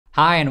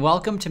Hi, and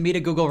welcome to Meet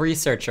a Google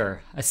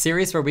Researcher, a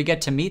series where we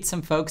get to meet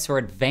some folks who are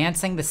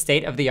advancing the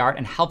state of the art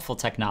in helpful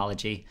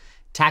technology,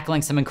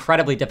 tackling some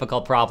incredibly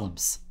difficult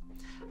problems.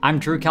 I'm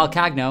Drew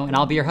Calcagno, and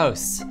I'll be your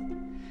host.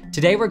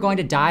 Today we're going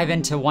to dive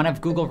into one of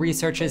Google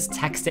Research's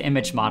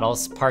text-to-image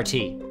models,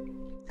 Parti.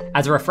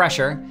 As a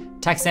refresher,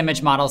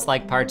 text-to-image models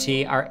like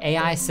Parti are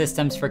AI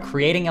systems for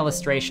creating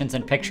illustrations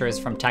and pictures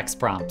from text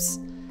prompts.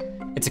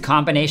 It's a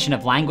combination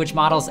of language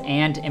models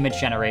and image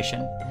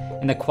generation,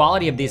 and the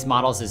quality of these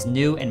models is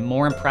new and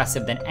more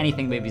impressive than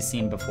anything we've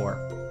seen before.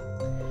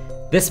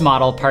 This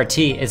model,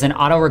 Parti, is an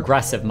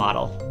autoregressive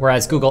model,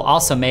 whereas Google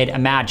also made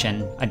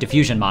Imagine, a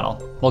diffusion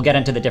model. We'll get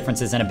into the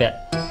differences in a bit.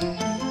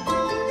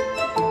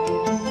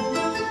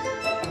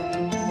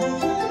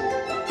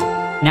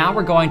 Now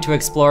we're going to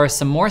explore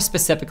some more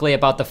specifically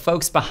about the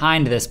folks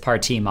behind this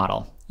Parti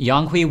model,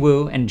 Yonghui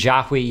Wu and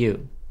Jiahui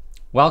Yu.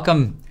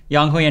 Welcome,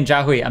 Yonghui and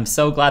Jiahui. I'm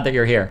so glad that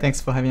you're here. Thanks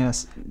for having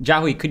us.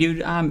 Jiahui, could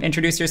you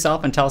introduce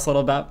yourself and tell us a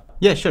little about?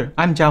 Yeah, sure.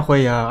 I'm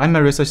Jiahui. I'm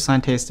a research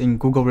scientist in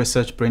Google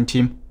Research Brain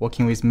Team,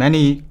 working with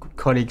many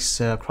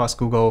colleagues across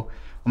Google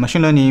on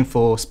machine learning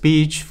for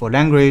speech, for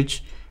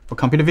language, for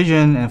computer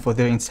vision, and for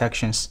their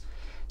intersections.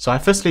 So I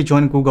firstly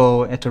joined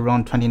Google at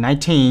around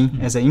 2019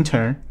 as an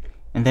intern,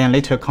 and then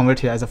later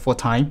converted as a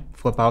full-time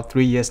for about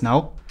 3 years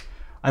now.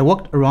 I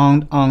worked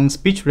around on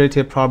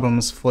speech-related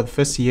problems for the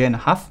first year and a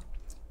half,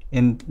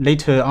 and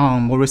later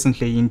on, more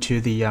recently, into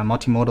the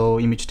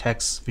multimodal image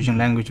text vision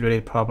language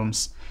related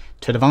problems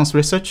to advance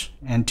research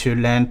and to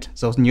land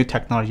those new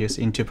technologies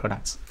into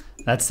products.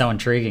 That's so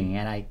intriguing,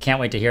 and I can't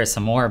wait to hear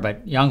some more,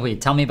 but Yonghui,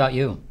 tell me about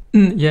you.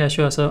 Yeah,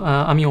 sure. So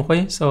I'm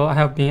Yonghui. So I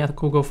have been at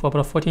Google for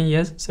about 14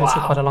 years, so It's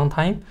quite a long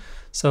time.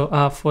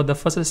 So for the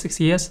first 6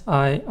 years,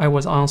 I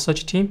was on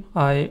search team.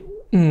 I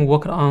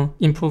worked on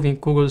improving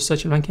Google's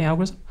search ranking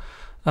algorithm.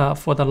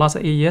 For the last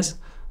 8 years,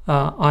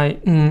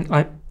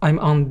 I'm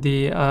on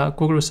the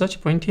Google Research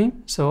Brain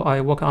Team, so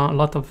I work on a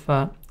lot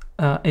of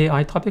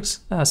AI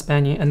topics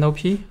spanning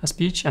NLP,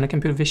 speech, and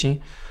computer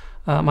vision.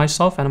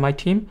 Myself and my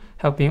team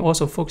have been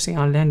also focusing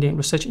on landing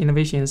research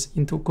innovations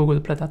into Google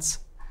products.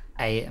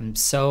 I am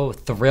so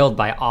thrilled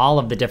by all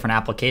of the different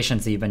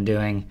applications that you've been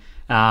doing.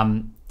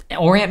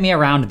 Orient me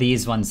around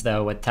these ones,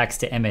 though, with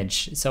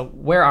text-to-image. So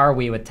where are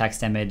we with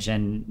text-to-image?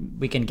 And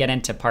we can get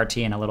into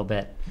Parti in a little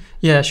bit.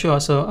 Yeah, sure.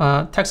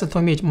 So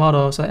text-to-image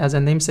models, as the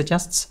name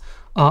suggests,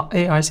 are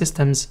AI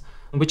systems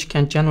which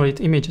can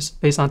generate images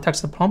based on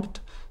text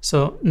prompt.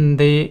 So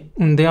they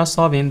are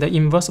solving the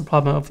inverse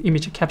problem of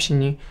image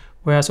captioning,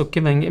 where so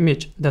given an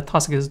image, the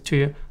task is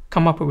to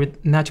come up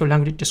with natural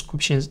language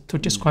descriptions to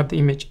describe the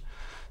image.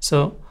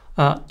 So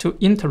to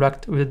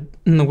interact with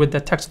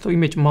the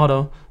text-to-image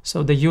model,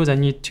 so the user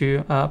need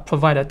to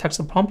provide a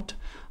text prompt.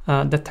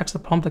 The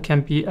text prompt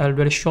can be a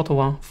really short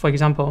one. For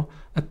example,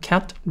 a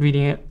cat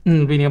reading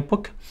a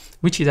book,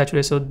 which is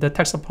actually so the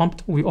text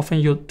prompt we often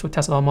use to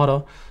test our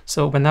model.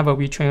 So whenever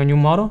we train a new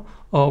model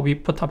or we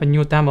put up a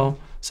new demo,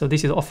 so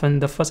this is often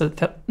the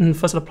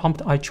first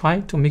prompt I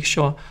try to make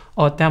sure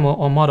our demo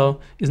or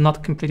model is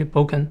not completely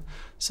broken.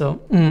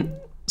 So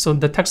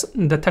the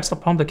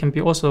text prompt can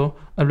be also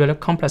a really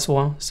complex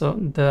one. So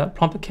the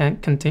prompt can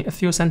contain a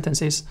few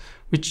sentences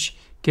which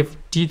give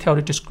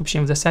detailed description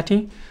of the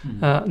setting,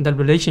 the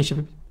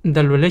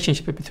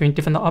relationship between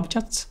different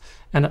objects,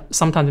 and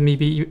sometimes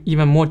maybe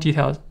even more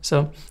detailed.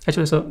 So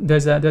actually, so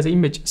there's an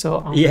image.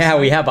 So yeah,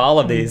 we have all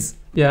of these.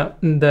 Yeah,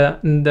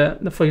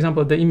 for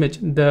example, the image,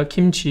 the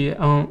kimchi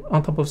on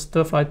top of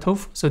stir-fried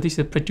tofu. So this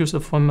is produced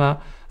from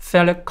a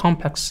fairly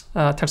complex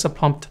text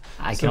prompt.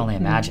 I can only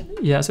imagine.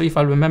 Yeah, so if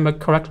I remember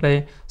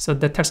correctly, so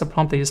the text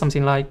prompt is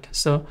something like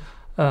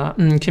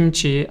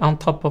kimchi on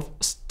top of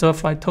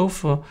stir-fried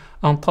tofu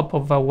on top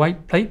of a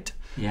white plate.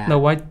 Yeah. The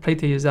white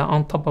plate is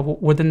on top of a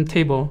wooden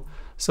table.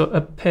 So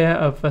a pair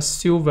of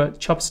silver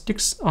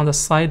chopsticks on the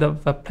side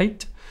of a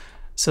plate.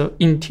 So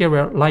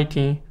interior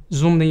lighting,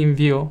 zoomed in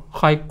view,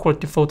 high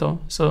quality photo.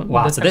 So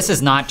wow, so this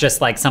is not just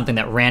like something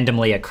that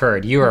randomly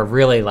occurred. You are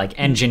really like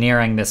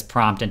engineering this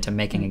prompt into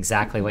making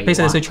exactly what you want.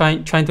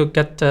 Basically trying to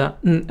get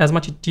as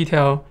much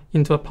detail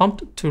into a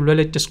prompt to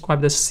really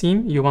describe the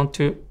scene you want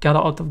to get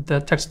out of the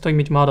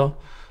text-to-image model.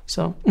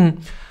 So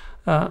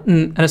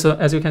and so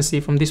as you can see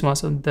from this one,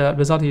 so the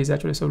result is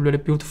actually so really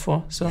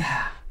beautiful. So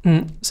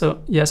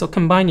so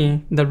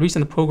combining the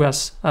recent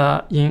progress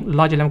in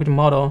large language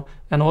model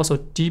and also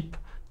deep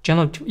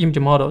generative image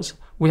models,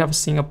 we have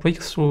seen a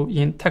breakthrough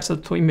in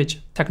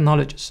text-to-image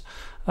technologies.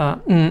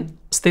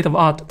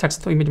 State-of-art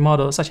text-to-image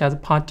models such as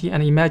Parti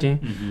and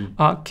Imagine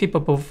are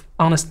capable of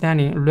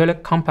understanding really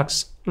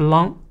complex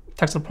long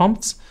text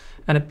prompts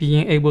and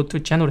being able to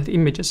generate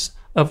images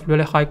of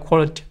really high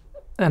quality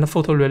and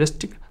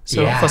photorealistic.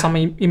 So for some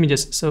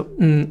images, so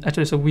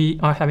actually, so we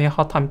are having a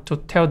hard time to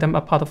tell them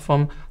apart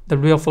from the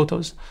real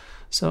photos.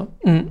 So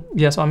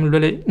so I'm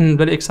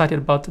really excited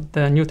about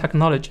the new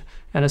technology,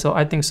 and so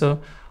I think so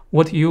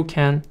what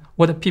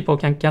what people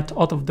can get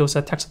out of those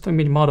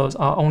text-to-image models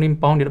are only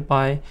bounded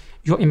by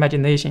your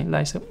imagination,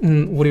 like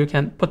what you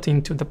can put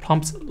into the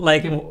prompts.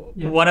 Like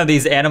one of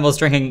these animals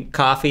drinking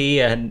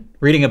coffee and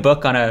reading a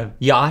book on a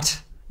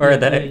yacht, or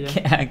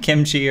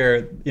kimchi,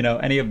 or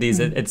any of these.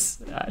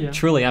 It's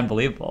truly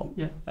unbelievable.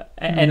 Yeah,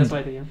 and that's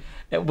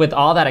right, with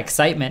all that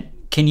excitement,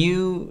 can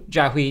you,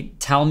 Jiahui,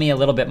 tell me a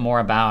little bit more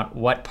about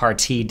what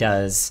Parti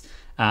does?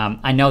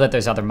 I know that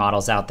there's other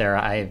models out there.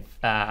 I've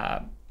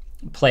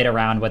played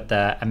around with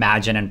the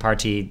Imagine and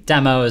Parti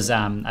demos.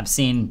 I've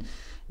seen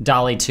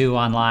DALL-E 2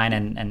 online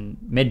and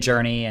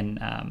Midjourney, and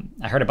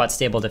I heard about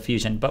Stable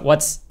Diffusion. But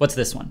what's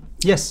this one?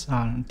 Yes,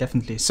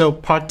 definitely. So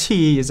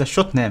Parti is a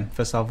short name,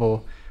 first of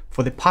all,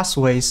 for the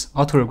Pathways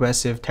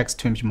autoregressive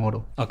text-to-image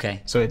model.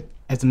 Okay. So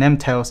as the name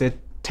tells, it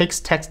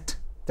takes text,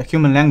 the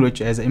human language,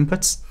 as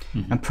inputs,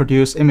 and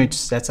produce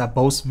images that are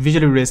both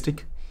visually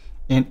realistic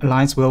and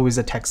aligns well with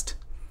the text.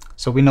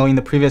 So we know in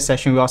the previous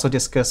session, we also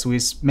discussed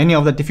with many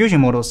of the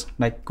diffusion models,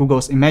 like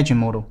Google's Imagine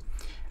model,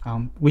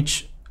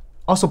 which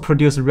also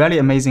produce really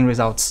amazing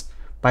results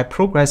by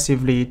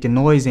progressively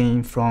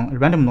denoising from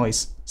random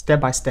noise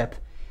step by step.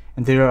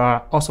 And there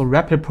are also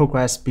rapid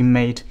progress being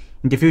made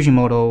in diffusion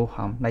model,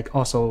 like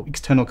also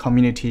external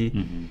community,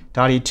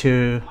 DALL-E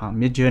 2,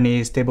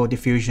 Midjourney, Stable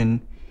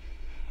Diffusion.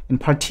 And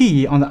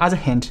Parti, on the other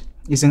hand,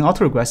 is an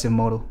autoregressive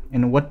model.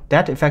 And what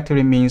that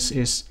effectively means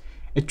is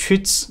it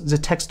treats the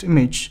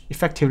text-to-image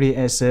effectively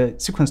as a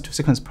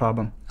sequence-to-sequence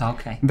problem.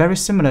 Okay. Very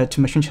similar to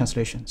machine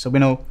translation. So we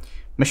know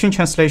machine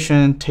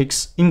translation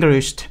takes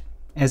English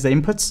as the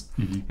inputs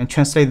and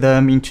translate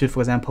them into,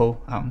 for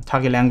example,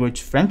 target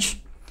language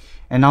French.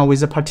 And now with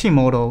the Parti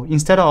model,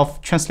 instead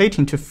of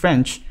translating to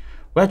French,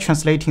 we're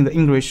translating the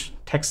English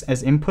text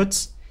as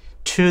inputs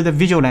to the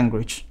visual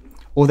language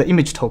or the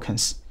image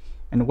tokens.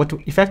 And what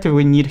effectively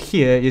we need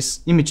here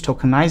is image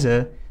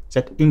tokenizer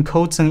that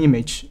encodes an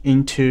image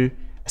into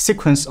a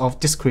sequence of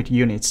discrete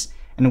units.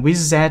 And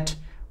with that,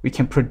 we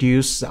can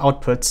produce the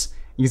outputs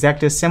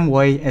exactly the same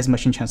way as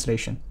machine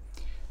translation.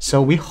 So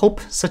we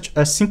hope such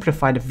a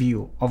simplified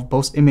view of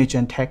both image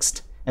and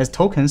text as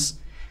tokens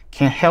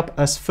can help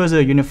us further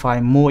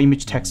unify more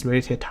image text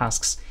related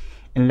tasks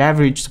and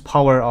leverage the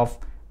power of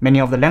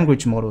many of the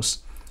language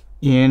models.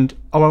 And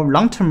our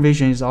long-term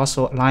vision is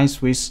also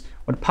aligns with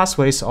what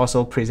Pathways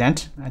also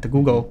present at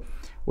Google,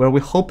 where we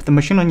hope the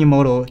machine learning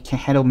model can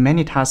handle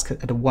many tasks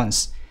at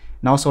once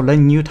and also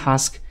learn new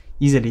tasks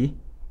easily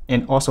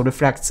and also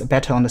reflects a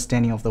better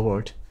understanding of the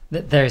world.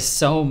 There's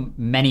so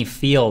many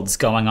fields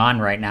going on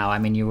right now. I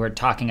mean, you were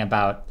talking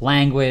about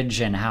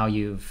language and how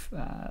you've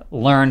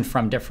learned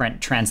from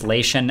different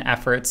translation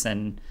efforts,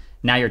 and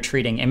now you're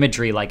treating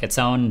imagery like its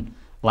own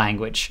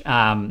language.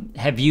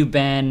 Have you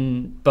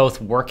been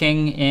both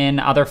working in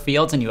other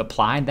fields and you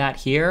applied that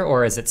here,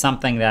 or is it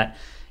something that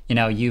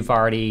you've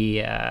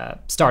already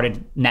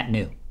started net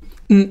new?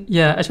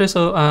 Yeah, actually,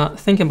 so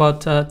thinking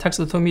about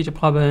text-to-image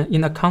problem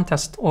in the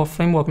context or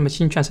framework of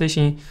machine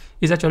translation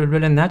is actually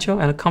really natural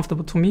and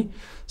comfortable to me.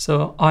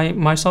 So I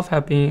myself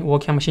have been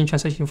working on machine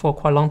translation for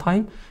quite a long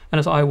time,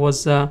 and so I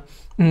was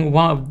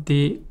one of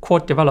the core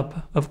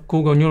developer of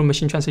Google Neural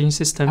Machine Translation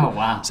System. Oh,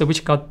 wow. So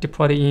which got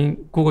deployed in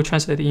Google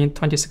Translate in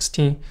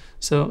 2016.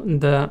 So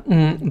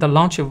the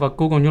launch of a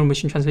Google Neural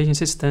Machine Translation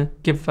System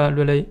gave a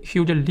really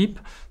huge leap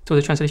to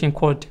the translation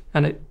quality,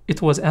 and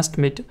it was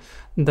estimated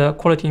the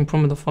quality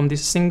improvement from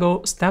this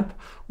single step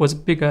was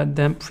bigger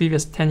than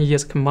previous 10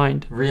 years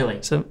combined. Really?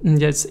 So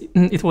yes,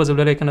 it was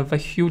really kind of a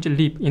huge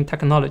leap in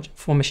technology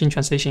for machine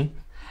translation.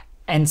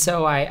 And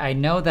so I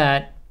know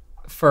that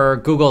for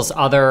Google's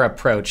other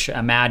approach,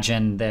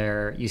 Imagine,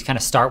 you kind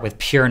of start with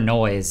pure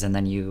noise and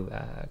then you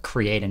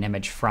create an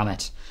image from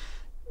it.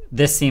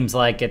 This seems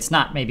like it's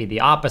not maybe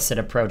the opposite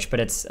approach, but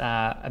it's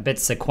a bit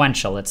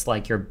sequential. It's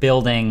like you're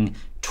building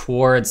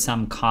towards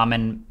some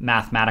common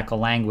mathematical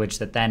language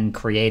that then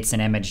creates an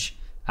image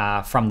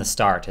from the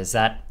start. Is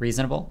that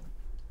reasonable?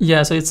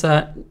 Yeah, so it's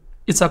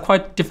a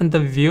quite different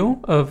view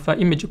of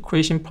image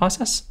creation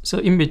process. So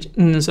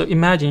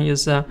Imagine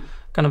is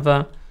kind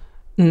of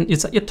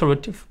it's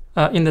iterative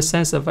in the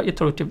sense of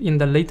iterative in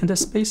the latent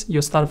space.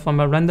 You start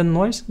from a random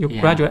noise, you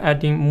gradually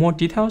adding more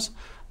details,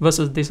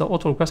 versus this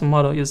autoregressive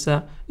model is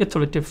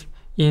iterative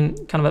in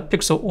kind of a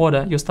pixel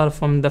order. You start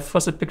from the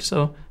first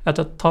pixel at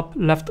the top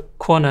left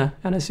corner,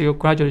 and so you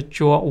gradually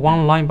draw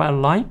one line by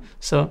line.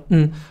 So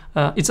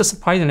it's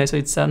surprisingly, so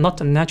it's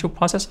not a natural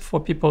process for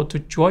people to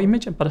draw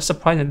image, but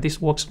surprisingly, this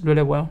works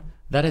really well.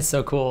 That is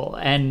so cool.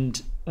 And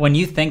when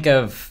you think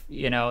of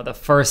the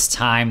first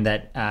time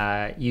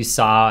that you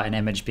saw an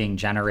image being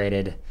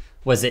generated,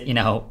 was it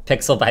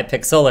pixel by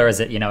pixel, or is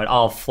it it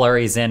all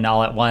flurries in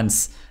all at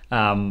once?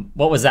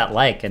 What was that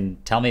like?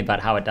 And tell me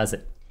about how it does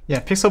it. Yeah,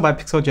 pixel by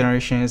pixel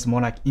generation is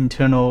more like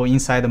internal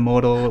inside the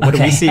model. What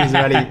we see is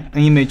really an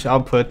image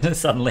output.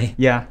 Suddenly.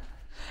 Yeah.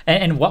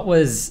 And what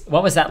was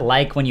that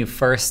like when you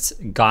first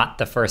got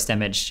the first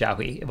image,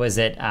 Jiahui? Was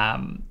it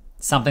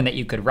something that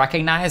you could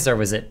recognize, or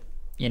was it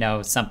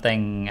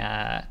something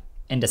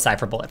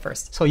indecipherable at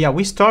first? So yeah,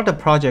 we started the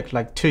project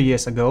like 2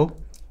 years ago.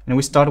 And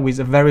we start with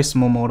a very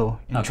small model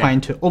and trying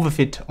to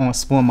overfit on a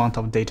small amount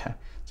of data.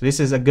 So this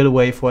is a good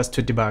way for us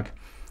to debug.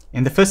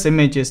 And the first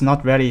image is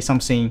not really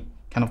something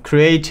kind of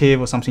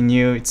creative or something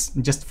new. It's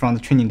just from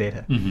the training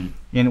data.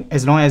 And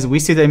as long as we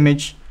see the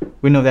image,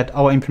 we know that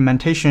our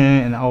implementation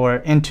and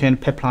our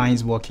end-to-end pipeline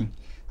is working.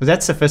 So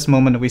that's the first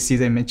moment we see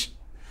the image.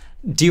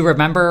 Do you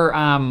remember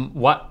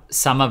what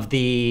some of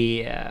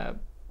the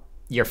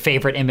your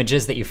favorite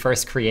images that you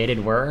first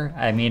created were?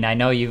 I mean, I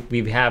know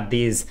we have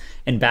these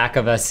in back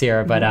of us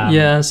here, but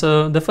yeah.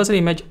 So the first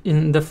image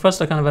in the first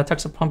kind of a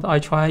text prompt I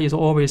try is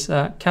always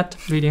a cat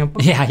reading a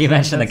book. Yeah, you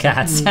mentioned the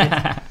cats.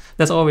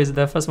 That's always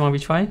the first one we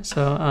try.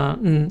 So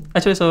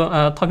actually, so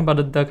talking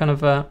about the kind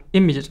of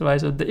images,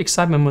 right? So the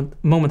excitement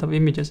moment of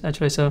images,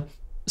 actually. So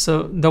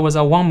there was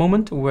one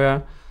moment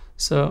where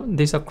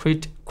these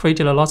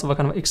created a lot of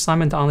kind of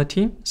excitement on the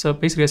team. So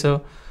basically,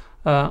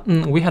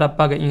 we had a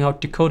bug in our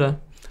decoder.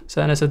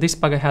 So this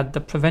bug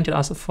had prevented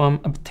us from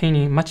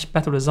obtaining much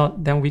better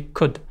result than we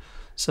could.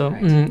 So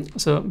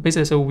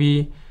basically,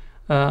 we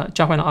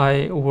Jiahui and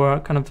I were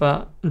kind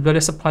of really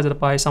surprised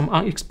by some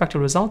unexpected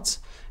results,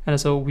 and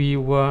so we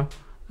were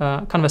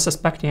kind of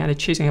suspecting and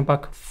chasing a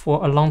bug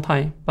for a long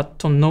time, but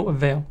to no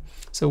avail.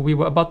 So we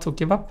were about to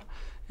give up,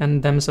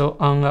 and then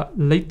on a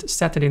late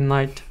Saturday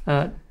night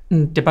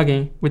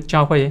debugging with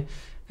Jiahui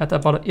at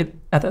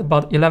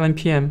about 11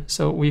 p.m.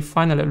 So we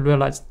finally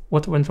realized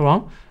what went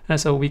wrong, and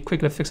so we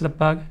quickly fixed the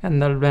bug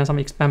and ran some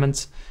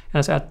experiments.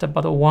 And so at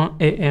about 1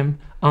 a.m.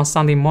 on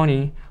Sunday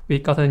morning, we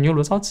got the new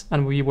results,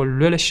 and we were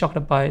really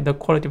shocked by the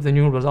quality of the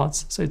new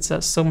results. So it's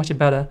so much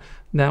better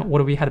than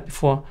what we had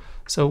before.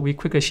 So we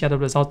quickly shared the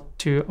result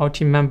to our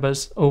team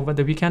members over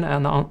the weekend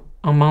and on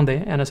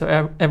Monday, and so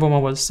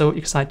everyone was so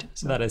excited.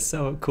 So that is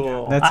so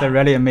cool. That's a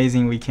really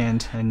amazing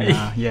weekend, and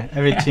yeah,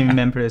 every team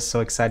member is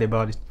so excited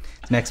about it.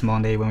 Next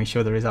Monday when we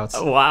show the results.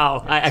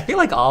 Wow, I feel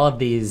like all of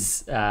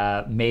these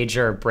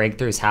major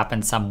breakthroughs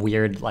happen some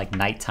weird like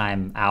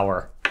nighttime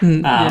hour.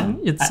 Yeah,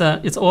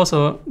 it's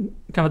also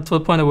kind of to the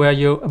point where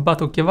you're about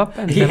to give up,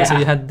 and then so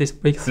you had this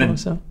breakthrough.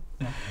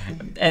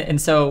 And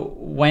so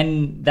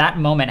when that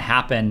moment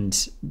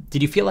happened,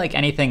 did you feel like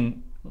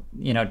anything,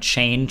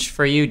 changed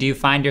for you? Do you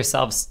find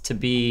yourselves to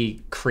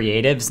be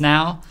creatives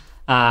now?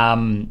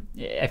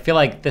 I feel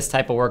like this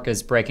type of work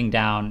is breaking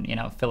down,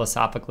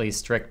 philosophically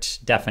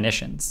strict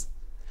definitions.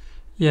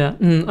 Yeah,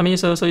 I mean,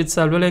 so it's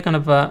a really kind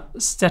of a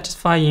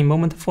satisfying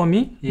moment for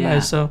me. Yeah.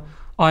 Right? So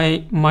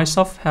I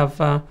myself have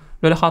a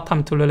really hard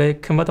time to really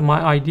convert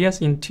my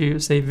ideas into,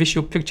 say,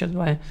 visual pictures,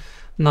 right?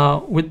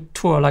 Now with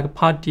tool like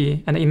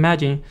Parti and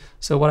Imagine,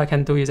 so what I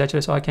can do is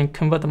actually, so I can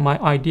convert my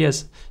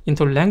ideas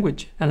into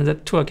language, and the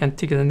tool can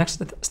take the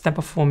next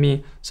step for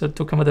me, so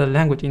to convert the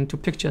language into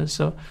pictures.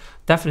 So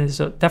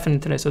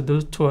definitely, so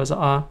those tools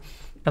are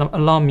kind of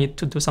allow me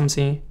to do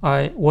something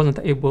I wasn't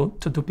able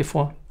to do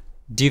before.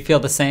 Do you feel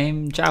the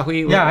same,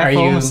 Jiahui? Yeah, I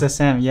feel almost the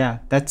same. Yeah,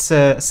 that's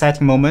a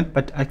exciting moment.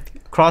 But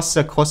across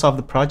the course of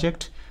the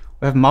project,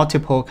 we have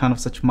multiple kind of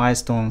such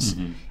milestones.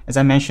 As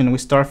I mentioned, we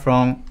start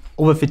from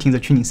overfitting the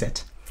training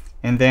set,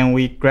 and then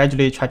we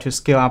gradually try to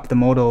scale up the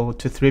model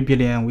to 3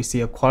 billion. We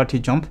see a quality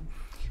jump.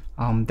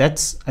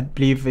 That's, I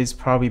believe, is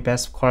probably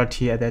best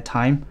quality at that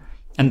time.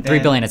 And 3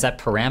 billion, is that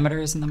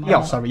parameters in the model?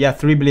 Yeah, sorry. Yeah,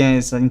 3 billion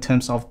is in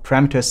terms of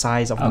parameter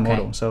size of the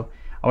model. So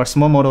our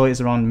small model is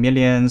around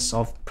millions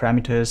of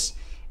parameters,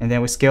 and then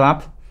we scale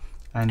up.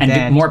 And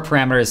then more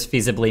parameters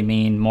feasibly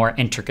mean more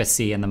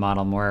intricacy in the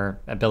model, more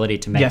ability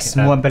to make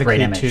more a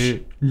great ability image.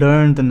 to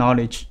learn the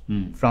knowledge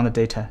from the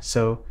data.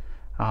 So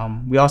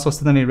we also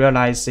suddenly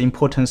realize the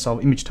importance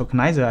of image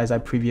tokenizer, as I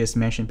previously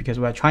mentioned, because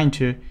we are trying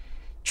to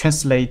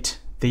translate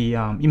the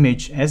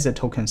image as the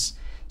tokens.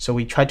 So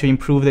we try to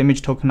improve the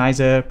image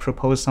tokenizer,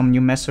 propose some new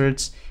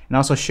methods, and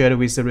also share it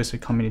with the research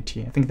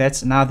community. I think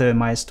that's another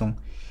milestone.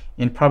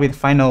 And probably the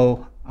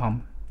final,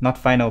 not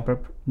final,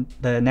 but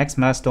the next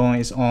milestone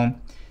is on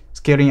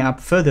scaling up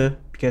further,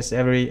 because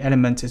every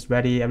element is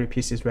ready, every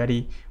piece is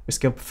ready. We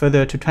scale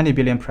further to 20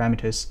 billion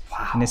parameters.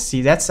 Wow. And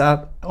see, that's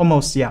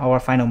almost our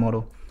final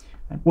model.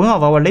 One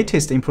of our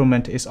latest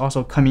improvement is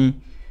also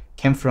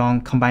came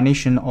from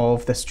combination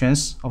of the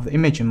strengths of the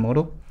imaging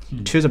model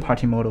to the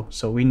Parti model.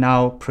 So we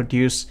now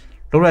produce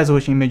low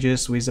resolution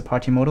images with the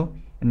Parti model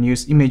and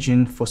use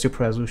imaging for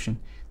super resolution.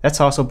 That's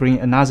also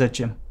bringing another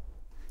gem.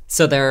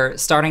 So they're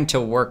starting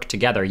to work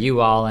together. You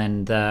all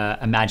and the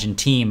Imagine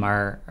team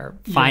are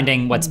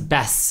finding what's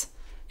best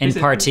in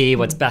Parti,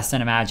 what's best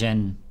in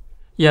Imagine.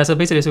 Yeah, so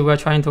basically, so we're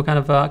trying to kind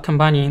of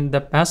combining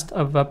the best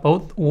of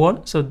both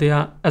worlds. So they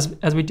are,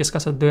 as we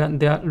discussed, they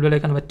are really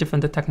kind of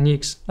different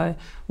techniques. Like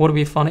what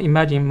we found,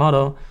 Imagine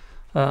model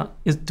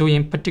is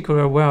doing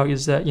particularly well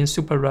is in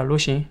super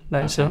resolution.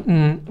 Like so,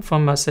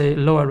 from say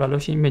lower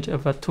resolution image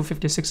of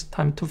 256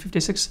 times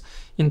 256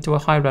 into a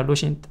high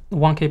resolution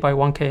 1K by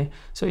 1K.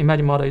 So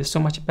Imagine model is so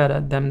much better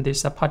than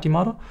this Parti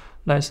model.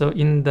 Like so,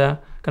 in the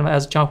kind of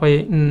as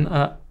Jiahui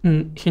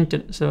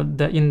hinted, so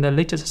in the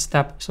latest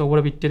step, so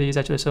what we did is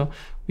actually so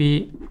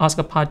we asked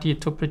a Parti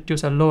to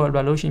produce a lower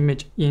resolution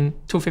image in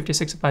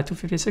 256 by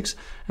 256,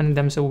 and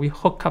then so we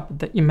hook up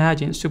the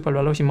Imagine super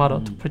resolution model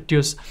to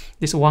produce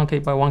this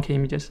 1K by 1K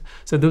images.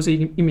 So those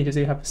images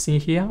you have seen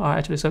here are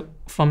actually so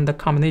from the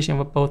combination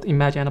of both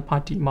Imagine and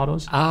Parti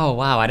models. Oh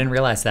wow, I didn't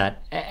realize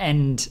that.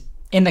 And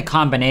in the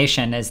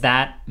combination, is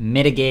that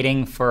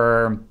mitigating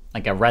for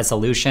like a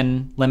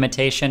resolution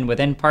limitation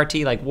within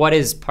Parti? Like what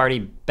is Parti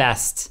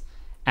best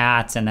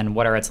at, and then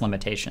what are its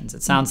limitations?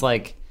 It sounds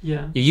like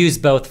you use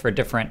both for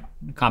different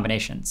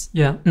combinations.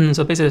 Yeah,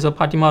 so basically, so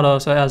Parti model,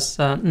 so as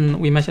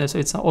we mentioned, so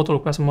it's an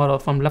autoregressive model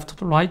from left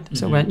to right.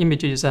 So when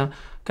image is kind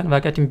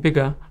of getting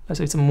bigger,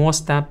 so it's more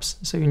steps,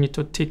 so you need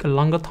to take a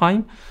longer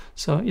time.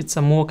 So it's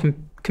a more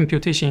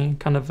computation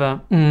kind of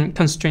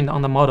constraint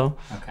on the model.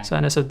 Okay. So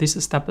and so this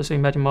step, so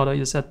Imagine model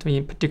is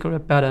doing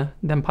particularly better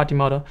than Parti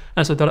model.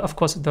 And so of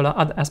course there are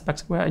other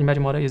aspects where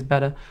Imagine model is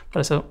better.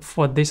 But so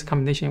for this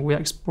combination, we are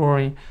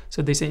exploring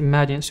so this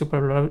Imagine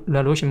super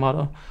resolution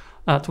model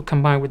to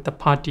combine with the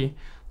Parti.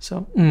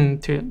 So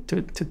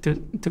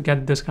to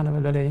get this kind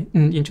of really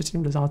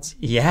interesting results.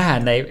 Yeah,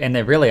 and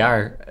they really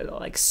are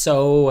like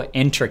so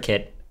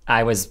intricate.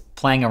 I was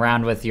playing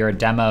around with your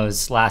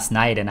demos last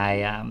night, and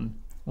I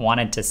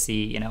wanted to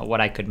see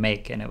what I could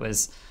make, and it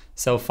was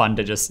so fun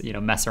to just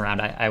mess around.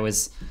 I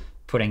was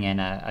putting in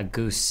a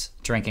goose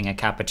drinking a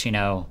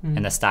cappuccino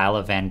in the style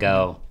of Van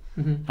Gogh.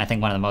 I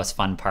think one of the most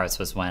fun parts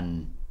was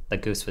when the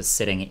goose was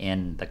sitting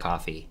in the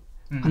coffee.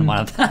 On one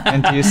of them.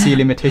 And do you see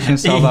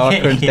limitations of our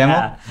current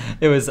demo?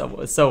 It was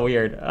so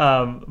weird.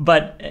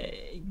 But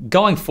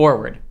going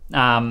forward,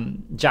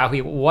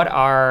 Jiahui, what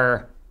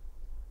are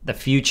the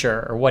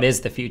future, or what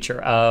is the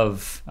future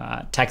of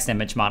text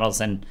image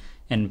models and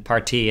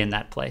Parti in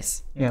that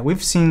place? Yeah,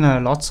 we've seen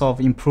lots of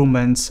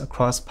improvements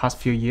across past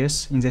few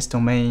years in this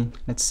domain,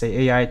 let's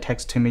say AI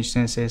text-to-image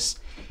synthesis,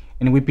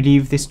 and we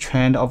believe this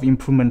trend of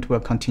improvement will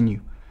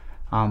continue.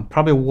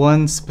 Probably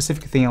one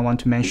specific thing I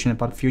want to mention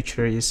about the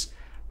future is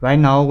right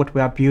now what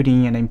we are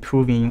building and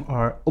improving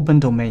are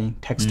open domain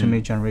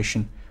text-to-image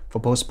generation for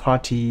both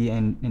Parti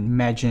and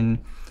Imagine,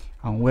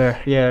 where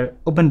here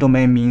open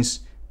domain means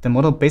the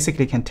model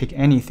basically can take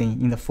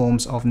anything in the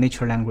forms of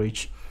natural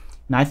language.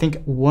 And I think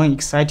one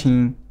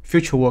exciting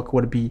future work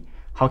would be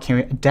how can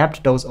we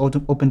adapt those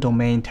open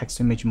domain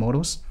text-to-image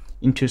models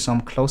into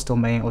some closed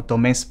domain or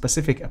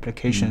domain-specific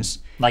applications.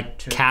 Like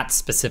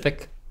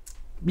cat-specific?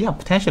 Yeah,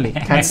 potentially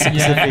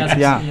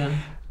cat-specific,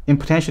 and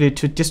potentially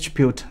to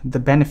distribute the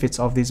benefits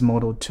of this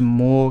model to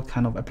more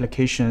kind of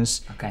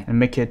applications and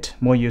make it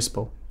more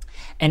useful.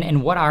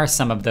 And what are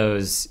some of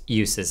those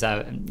uses?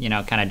 Kind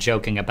of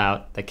joking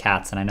about the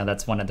cats, and I know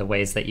that's one of the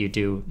ways that you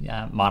do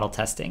model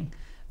testing.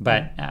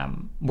 But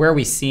where are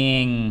we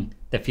seeing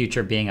the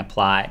future being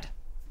applied?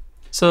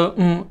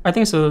 So I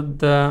think so.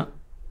 The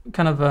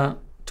kind of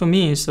to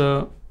me,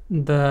 so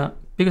the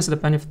biggest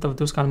benefit of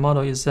those kind of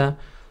model is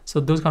so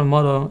those kind of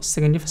models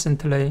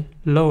significantly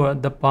lower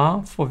the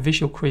bar for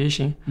visual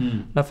creation.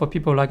 Like for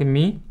people like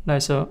me,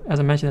 like so as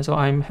I mentioned, so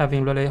I'm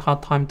having really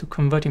hard time to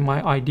converting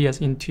my ideas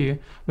into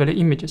really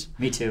images.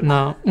 Me too.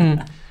 Now,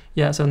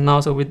 so now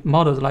so with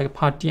models like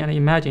Parti and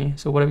Imagine,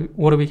 so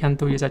what we can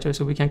do is actually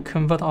so we can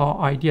convert our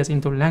ideas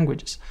into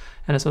languages,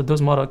 and so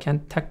those models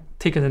can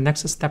take the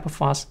next step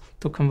for us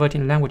to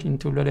converting language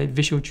into really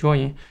visual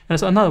drawing. And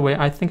so another way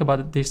I think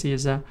about this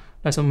is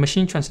like so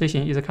machine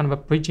translation is a kind of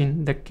a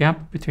bridging the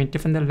gap between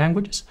different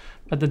languages,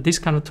 but this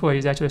kind of tool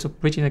is actually so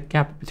bridging the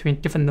gap between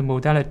different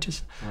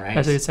modalities.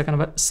 Right. So it's a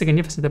kind of a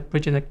significant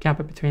bridging the gap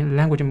between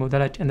language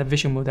modality and the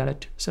visual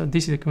modality. So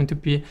this is going to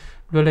be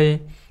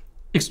really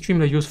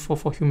extremely useful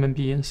for human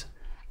beings.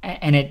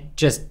 And it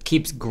just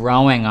keeps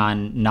growing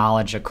on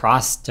knowledge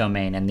across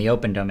domain and the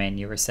open domain,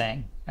 you were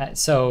saying.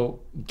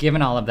 So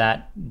given all of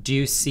that, do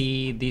you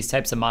see these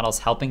types of models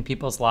helping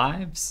people's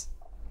lives?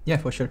 Yeah,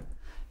 for sure.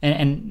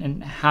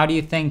 And how do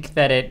you think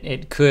that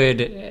it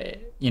could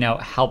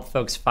help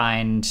folks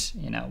find,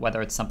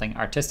 whether it's something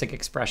artistic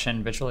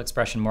expression, visual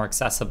expression more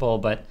accessible,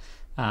 but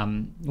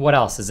what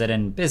else? Is it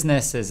in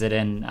business? Is it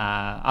in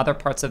other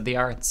parts of the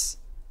arts?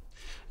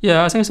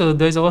 Yeah, I think so.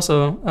 There's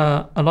also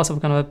a lot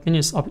of kind of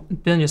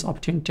business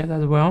opportunities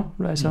as well,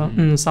 right?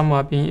 So some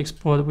are being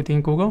explored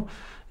within Google,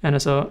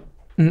 and so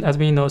as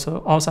we know,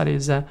 so outside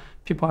is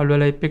people are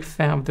really big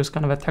fan of those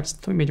kind of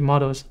text-to-image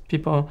models.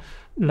 People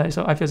like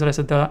so I feel like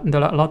so there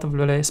are a lot of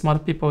really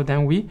smart people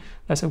than we.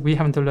 Like so we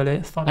haven't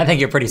really thought. I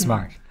think you're pretty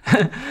smart.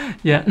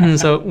 Yeah,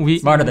 so we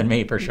smarter than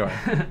me for sure.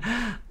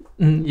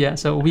 Yeah,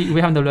 so we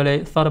haven't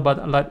really thought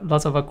about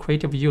lots of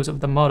creative use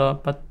of the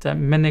model, but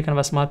many kind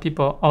of smart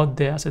people out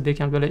there, so they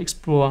can really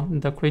explore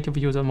the creative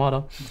use of the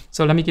model.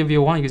 So let me give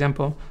you one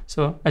example.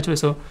 So actually,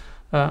 so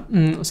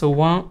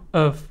one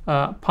of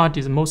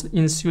Parti's most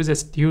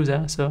enthusiastic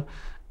users, so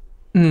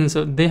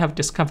they have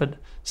discovered,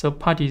 so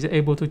Parti is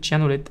able to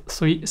generate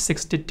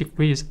 360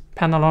 degrees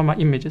panorama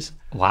images.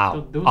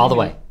 Wow, So all the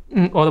way.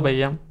 All the way,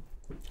 yeah.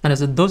 And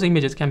so those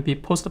images can be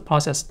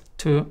post-processed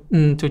to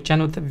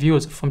generate the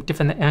views from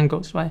different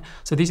angles, right?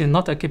 So this is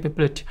not a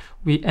capability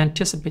we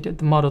anticipated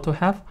the model to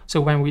have.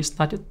 So when we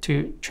started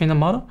to train the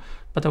model,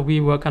 but we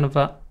were kind of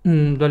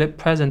really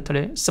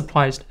pleasantly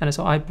surprised. And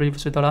so I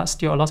believe there are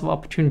still a lot of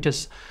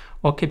opportunities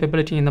or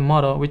capability in the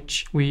model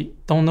which we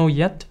don't know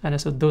yet. And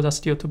so those are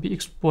still to be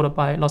explored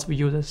by lots of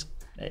users.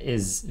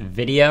 Is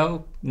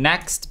video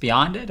next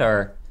beyond it,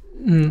 or?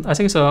 I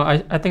think so.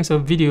 I think so.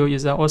 Video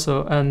is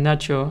also a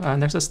natural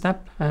next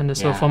step, and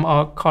so from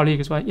our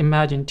colleagues, right,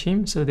 Imagine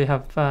team, so they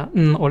have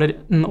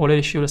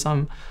already showed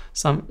some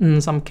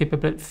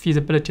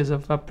feasibilities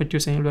of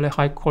producing really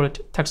high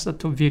quality text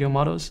to video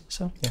models.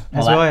 So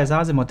as well as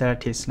other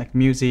modalities like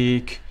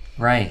music,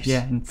 right?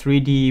 Yeah, and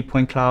 3D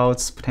point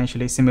clouds,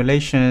 potentially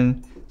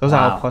simulation. Those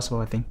are all possible,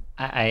 I think.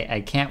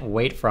 I can't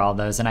wait for all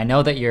those, and I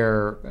know that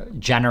you're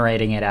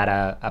generating it at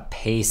a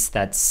pace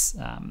that's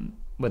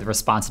with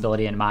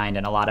responsibility in mind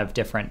and a lot of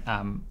different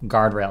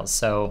guardrails.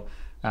 So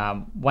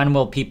when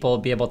will people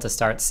be able to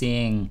start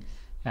seeing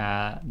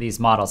these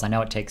models? I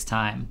know it takes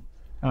time.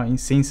 In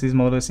seeing these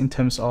models in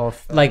terms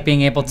of... like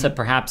being able to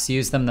perhaps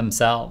use them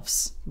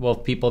themselves. Will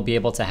people be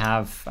able to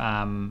have...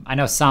 I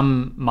know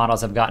some models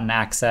have gotten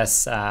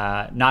access,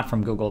 not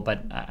from Google,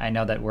 but I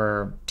know that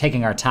we're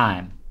taking our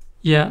time.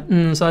 Yeah,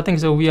 so I think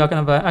so we are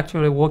kind of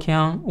actually working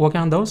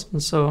on those.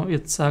 So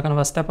it's kind of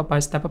a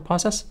step-by-step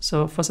process.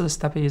 So first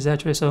step is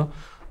actually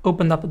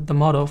open up the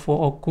model for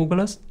all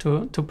Googlers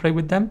to play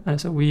with them. And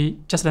so we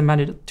just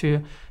managed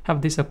to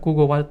have this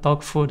Google-wide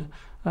dog food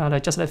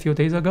like just a few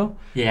days ago.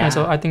 Yeah. And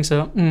so I think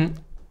so.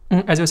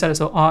 As you said,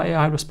 so our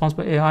AI,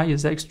 responsible AI,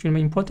 is extremely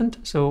important.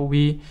 So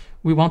we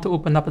want to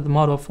open up the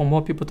model for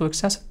more people to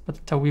access, but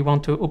we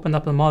want to open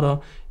up the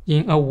model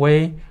in a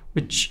way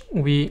which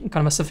we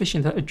kind of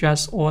sufficiently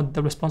address all the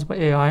responsible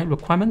AI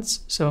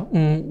requirements. So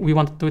we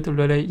want to do it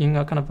really in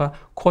a kind of a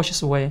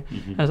cautious way.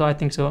 And so I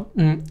think so.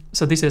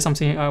 So this is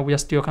something we are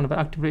still kind of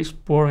actively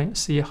exploring,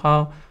 see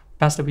how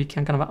best we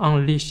can kind of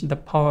unleash the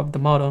power of the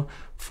model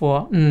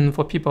for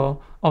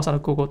people outside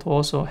of Google to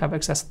also have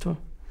access to.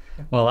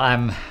 Well,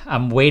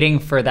 I'm waiting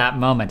for that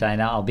moment,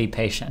 and I'll be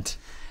patient.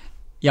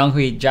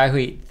 Yonghui,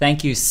 Jiahui,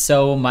 thank you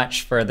so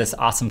much for this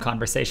awesome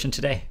conversation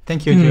today.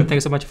 Thank you, Drew. Thank you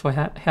so much for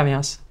having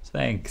us.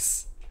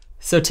 Thanks.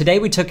 So today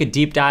we took a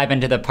deep dive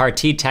into the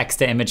Parti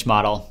text-to-image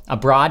model, a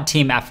broad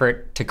team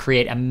effort to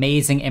create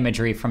amazing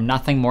imagery from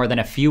nothing more than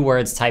a few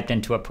words typed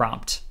into a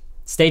prompt.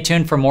 Stay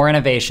tuned for more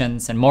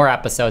innovations and more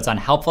episodes on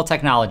helpful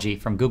technology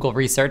from Google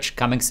Research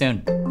coming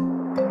soon.